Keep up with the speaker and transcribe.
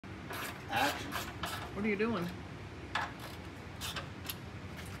Action. What are you doing?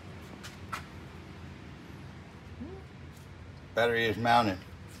 Battery is mounted.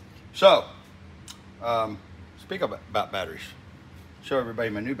 So, speak about batteries. Show everybody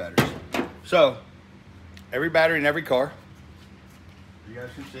my new batteries. So, every battery in every car, you guys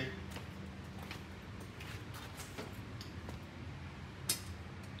can see,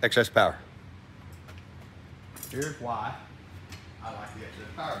 excess power. Here's why I like the excess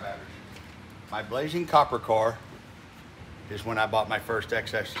power batteries. My blazing copper car is when I bought my first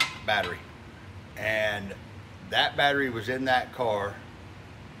excess battery. And that battery was in that car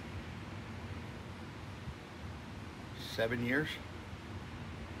 7 years.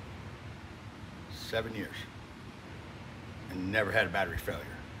 7 years. And never had a battery failure.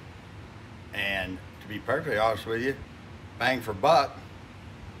 And to be perfectly honest with you, bang for buck,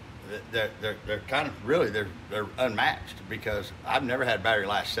 they're kind of really, they're unmatched, because I've never had a battery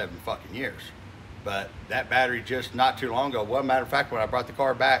last 7 fucking years. But that battery just not too long ago, well, matter of fact, when I brought the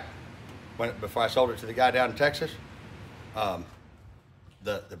car back, before I sold it to the guy down in Texas,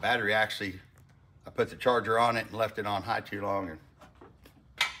 the battery actually, I put the charger on it and left it on high too long and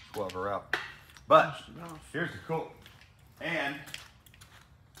swelled her out. But here's the cool, and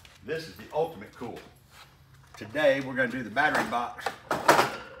this is the ultimate cool. Today we're going to do the battery box.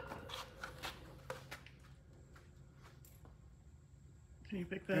 Can you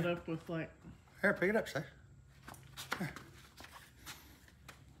pick that up with like? Here, pick it up, Stacey.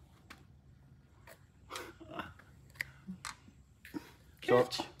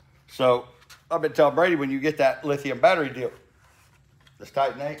 So I've been telling Brady, when you get that lithium battery deal, this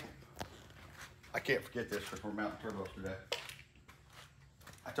Titan 8, I can't forget this because we're mounting turbos today.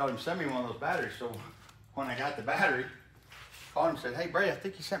 I told him, send me one of those batteries. So when I got the battery, I called him and said, hey Brady, I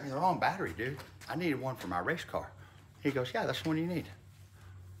think you sent me the wrong battery, dude. I needed one for my race car. He goes, yeah, that's the one you need.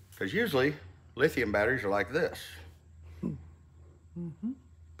 Because usually lithium batteries are like this. Mm-hmm.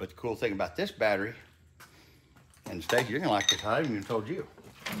 But the cool thing about this battery, and Stacey, you're gonna like this, I haven't even told you.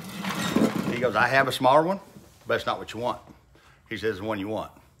 He goes, I have a smaller one, but it's not what you want. He says, the one you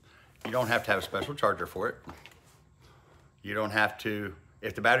want. You don't have to have a special charger for it. You don't have to,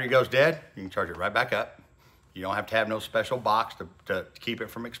 if the battery goes dead, you can charge it right back up. You don't have to have no special box to keep it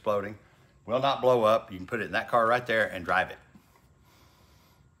from exploding. Will not blow up. You can put it in that car right there and drive it.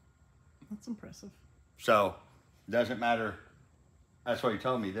 That's impressive. So, doesn't matter. That's what he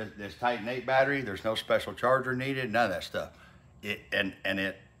told me. This Titan 8 battery, there's no special charger needed, none of that stuff.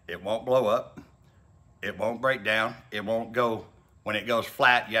 It won't blow up. It won't break down. It won't go, when it goes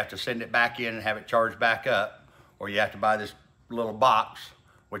flat, you have to send it back in and have it charged back up, or you have to buy this little box,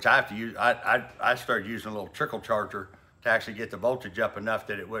 which I have to use. I started using a little trickle charger to actually get the voltage up enough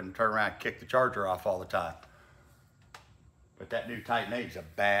that it wouldn't turn around and kick the charger off all the time. But that new Titan 8 is a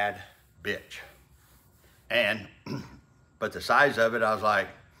bad bitch. And, but the size of it, I was like,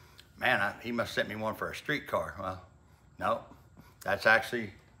 man, he must sent me one for a street car. Well, no, that's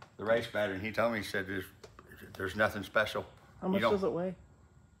actually the race battery. And he told me, he said, there's nothing special. How much does it weigh?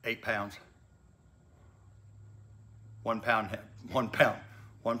 8 pounds. 1 pound, 1 pound,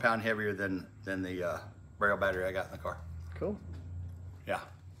 1 pound heavier than the rail battery I got in the car. Cool. Yeah.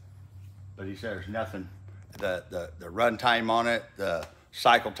 But he said there's nothing, the run time on it, the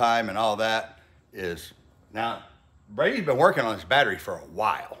cycle time and all that is, now Brady's been working on this battery for a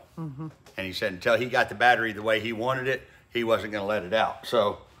while. Mm-hmm. And he said until he got the battery the way he wanted it, he wasn't going to let it out.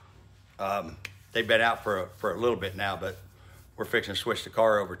 So they've been out for a little bit now, but we're fixing to switch the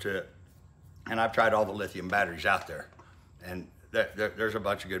car over to it. And I've tried all the lithium batteries out there, and there's a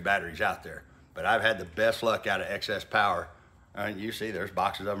bunch of good batteries out there. But I've had the best luck out of excess power. And you see, there's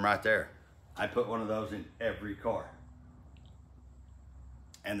boxes of them right there. I put one of those in every car.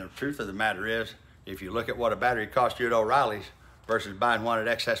 And the truth of the matter is, if you look at what a battery cost you at O'Reilly's versus buying one at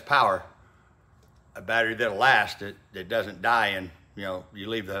excess power, a battery that'll last, that doesn't die, and you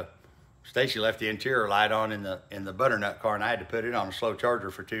leave Stacey left the interior light on in the butternut car, and I had to put it on a slow charger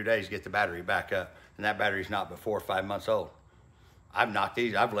for 2 days to get the battery back up. And that battery's not but 4 or 5 months old. I've knocked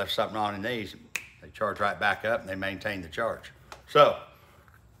these, I've left something on in these, and they charge right back up and they maintain the charge. So,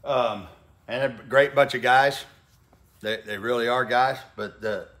 and a great bunch of guys. They really are guys, but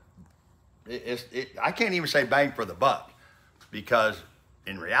I can't even say bang for the buck, because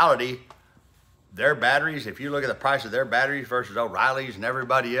in reality, their batteries, if you look at the price of their batteries versus O'Reilly's and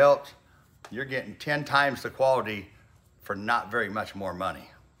everybody else, you're getting 10 times the quality for not very much more money.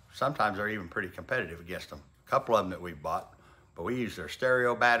 Sometimes they're even pretty competitive against them. A couple of them that we've bought, but we use their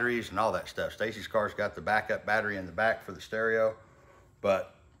stereo batteries and all that stuff. Stacey's car's got the backup battery in the back for the stereo,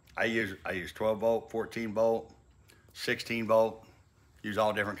 but I use 12 volt, 14 volt, 16 volt, use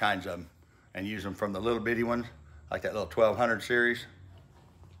all different kinds of them. and use them from the little bitty ones, like that little 1200 series.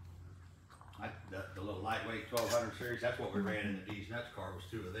 The little lightweight 1200 series, that's what we ran in the D's Nuts car, was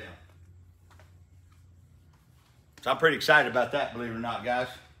 2 of them. So I'm pretty excited about that, believe it or not, guys.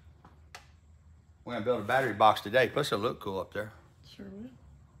 We're gonna build a battery box today, plus it'll look cool up there. Sure will.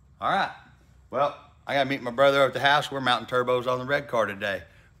 All right, well, I gotta meet my brother over at the house. We're mounting turbos on the red car today,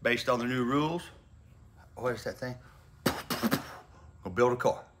 based on the new rules. What is that thing? Go build a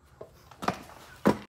car.